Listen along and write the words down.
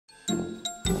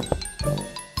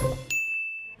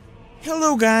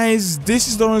Hello guys, this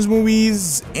is Donald's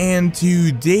Movies, and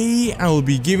today I will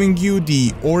be giving you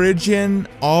the origin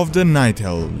of the Night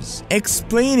Elves,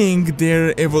 explaining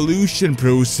their evolution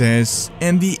process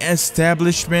and the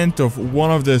establishment of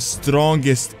one of the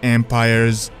strongest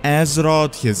empires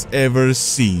Azeroth has ever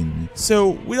seen. So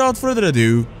without further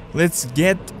ado, let's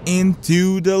get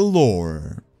into the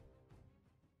lore.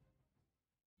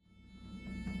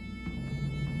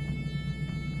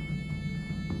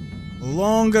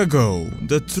 Long ago,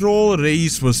 the troll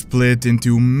race was split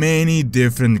into many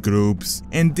different groups,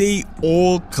 and they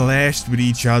all clashed with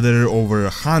each other over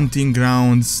hunting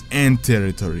grounds and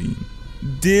territory.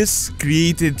 This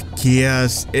created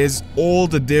chaos as all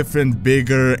the different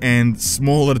bigger and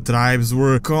smaller tribes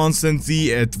were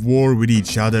constantly at war with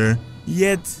each other.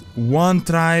 Yet, one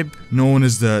tribe, known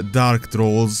as the Dark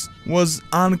Trolls, was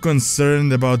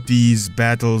unconcerned about these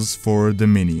battles for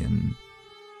dominion.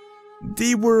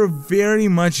 They were very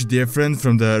much different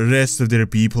from the rest of their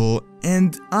people,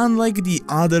 and unlike the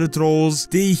other trolls,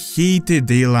 they hated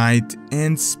daylight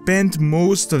and spent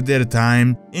most of their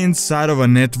time inside of a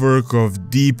network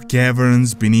of deep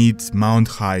caverns beneath Mount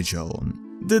Hyjal.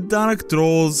 The Dark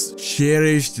Trolls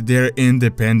cherished their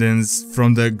independence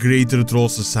from the greater troll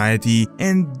society,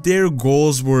 and their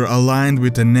goals were aligned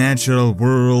with the natural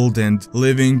world and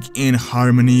living in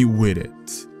harmony with it.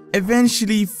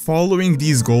 Eventually, following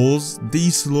these goals, they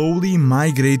slowly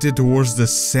migrated towards the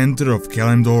center of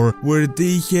Kalimdor, where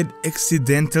they had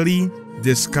accidentally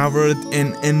discovered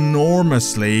an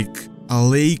enormous lake, a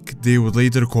lake they would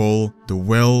later call the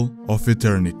Well of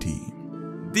Eternity.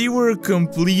 They were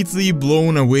completely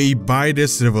blown away by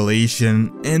this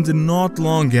revelation, and not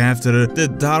long after, the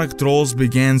Dark Trolls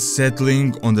began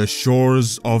settling on the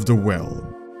shores of the well.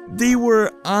 They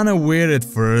were unaware at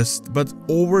first, but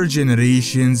over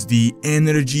generations the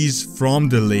energies from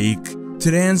the lake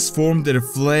transformed their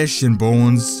flesh and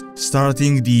bones,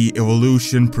 starting the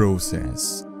evolution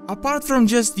process. Apart from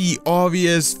just the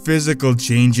obvious physical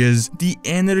changes, the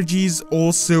energies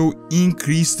also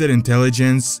increased their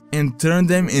intelligence and turned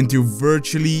them into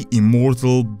virtually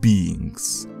immortal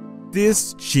beings.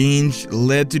 This change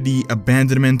led to the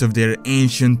abandonment of their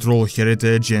ancient troll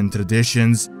heritage and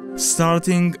traditions,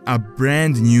 starting a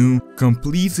brand new,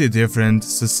 completely different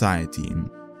society.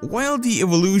 While the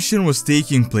evolution was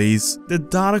taking place, the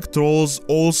Dark Trolls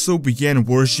also began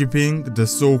worshipping the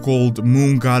so-called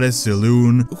moon goddess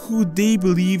Elune, who they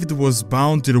believed was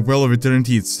bound to the Well of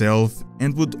Eternity itself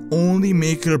and would only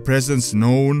make her presence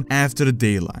known after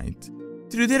daylight.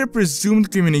 Through their presumed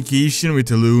communication with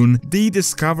Elune, they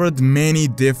discovered many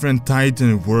different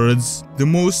Titan words, the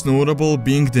most notable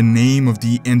being the name of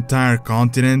the entire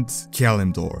continent,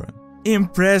 Kalimdor.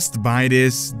 Impressed by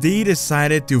this, they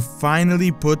decided to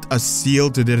finally put a seal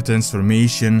to their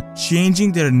transformation,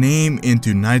 changing their name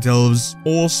into Night Elves,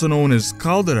 also known as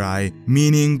Kaldarai,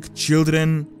 meaning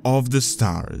Children of the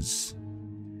Stars.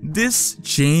 This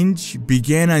change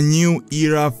began a new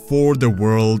era for the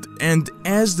world, and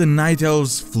as the Night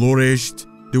Elves flourished,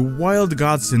 the Wild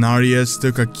God Cenarius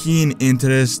took a keen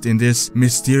interest in this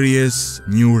mysterious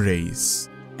new race.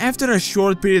 After a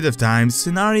short period of time,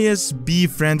 Cenarius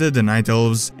befriended the Night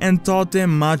Elves and taught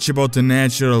them much about the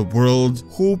natural world,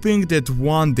 hoping that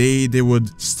one day they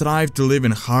would strive to live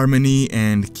in harmony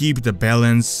and keep the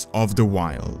balance of the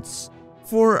wilds.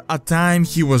 For a time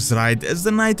he was right, as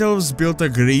the Night Elves built a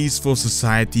graceful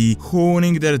society,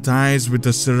 honing their ties with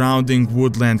the surrounding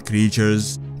woodland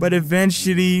creatures, but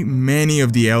eventually many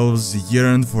of the elves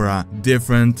yearned for a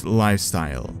different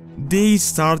lifestyle. They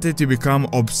started to become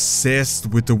obsessed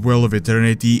with the Well of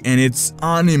Eternity and its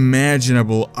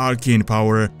unimaginable arcane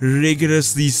power,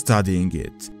 rigorously studying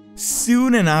it.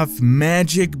 Soon enough,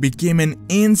 magic became an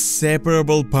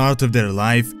inseparable part of their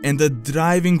life, and the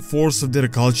driving force of their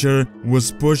culture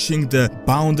was pushing the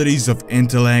boundaries of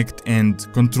intellect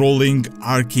and controlling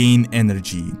arcane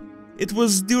energy. It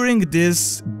was during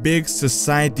this big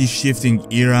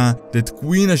society-shifting era that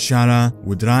Queen Azshara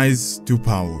would rise to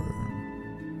power.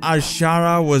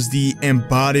 Azshara was the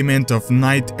embodiment of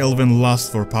Night Elven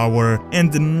lust for power,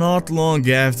 and not long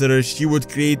after she would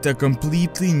create a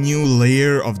completely new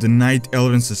layer of the Night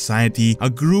Elven society,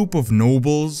 a group of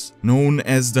nobles known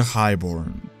as the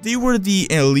Highborn. They were the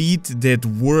elite that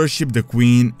worshipped the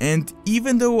queen, and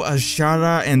even though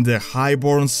Azshara and the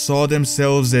Highborn saw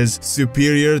themselves as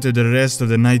superior to the rest of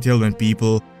the Night Elven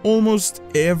people, almost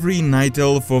every Night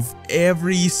Elf of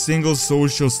every single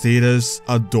social status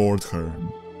adored her.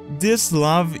 This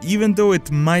love, even though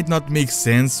it might not make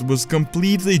sense, was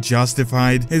completely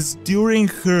justified, as during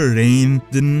her reign,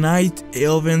 the Night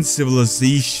Elven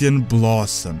civilization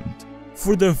blossomed.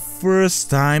 For the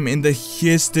first time in the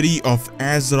history of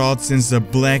Azeroth since the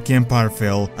Black Empire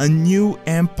fell, a new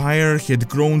empire had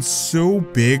grown so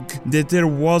big that there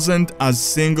wasn't a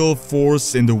single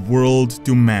force in the world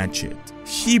to match it.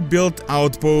 She built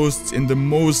outposts in the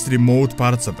most remote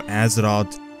parts of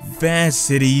Azeroth, vast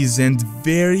cities, and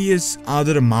various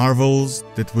other marvels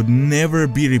that would never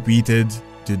be repeated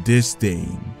to this day.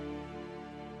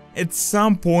 At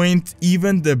some point,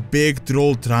 even the big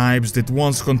troll tribes that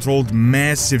once controlled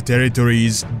massive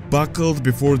territories buckled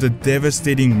before the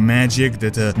devastating magic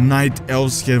that the Night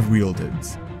Elves had wielded.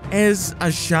 As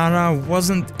Azshara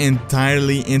wasn't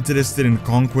entirely interested in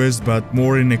conquest but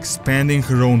more in expanding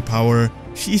her own power,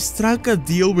 she struck a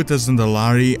deal with the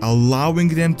Zandalari, allowing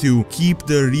them to keep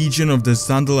the region of the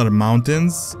Zandalar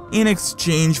Mountains in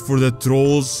exchange for the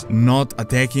trolls not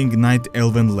attacking Night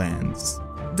Elven lands.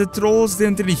 The trolls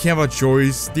didn't really have a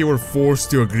choice, they were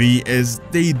forced to agree as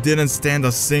they didn't stand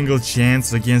a single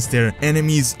chance against their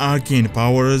enemies' arcane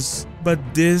powers, but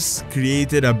this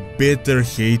created a bitter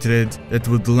hatred that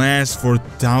would last for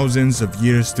thousands of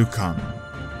years to come.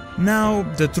 Now,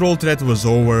 the troll threat was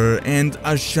over and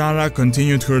Azshara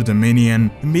continued her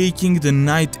dominion, making the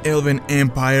Night Elven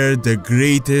Empire the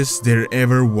greatest there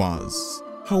ever was.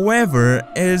 However,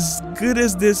 as good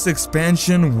as this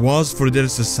expansion was for their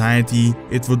society,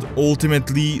 it would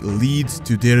ultimately lead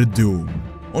to their doom.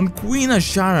 On Queen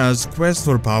Azshara's quest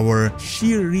for power,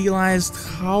 she realized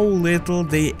how little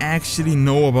they actually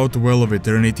know about the Well of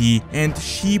Eternity, and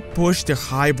she pushed the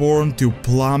Highborn to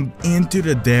plumb into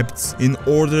the depths in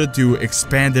order to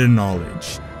expand their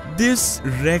knowledge. This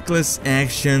reckless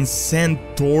action sent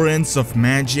torrents of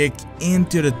magic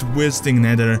into the twisting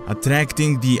nether,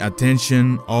 attracting the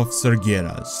attention of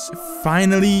Sargeras.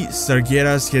 Finally,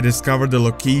 Sargeras had discovered the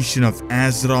location of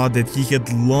Azeroth that he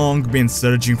had long been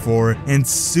searching for, and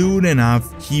soon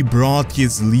enough he brought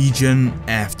his legion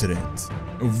after it.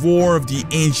 A war of the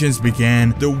ancients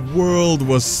began, the world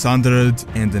was sundered,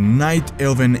 and the Night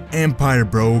Elven Empire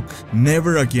broke,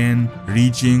 never again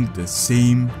reaching the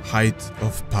same height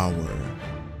of power.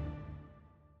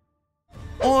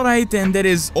 Alright, and that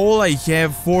is all I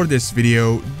have for this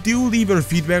video. Do leave your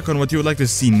feedback on what you would like to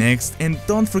see next, and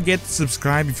don't forget to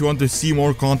subscribe if you want to see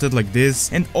more content like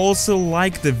this, and also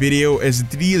like the video as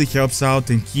it really helps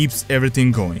out and keeps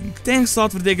everything going. Thanks a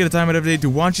lot for taking the time out of the day to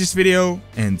watch this video,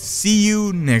 and see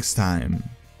you next time.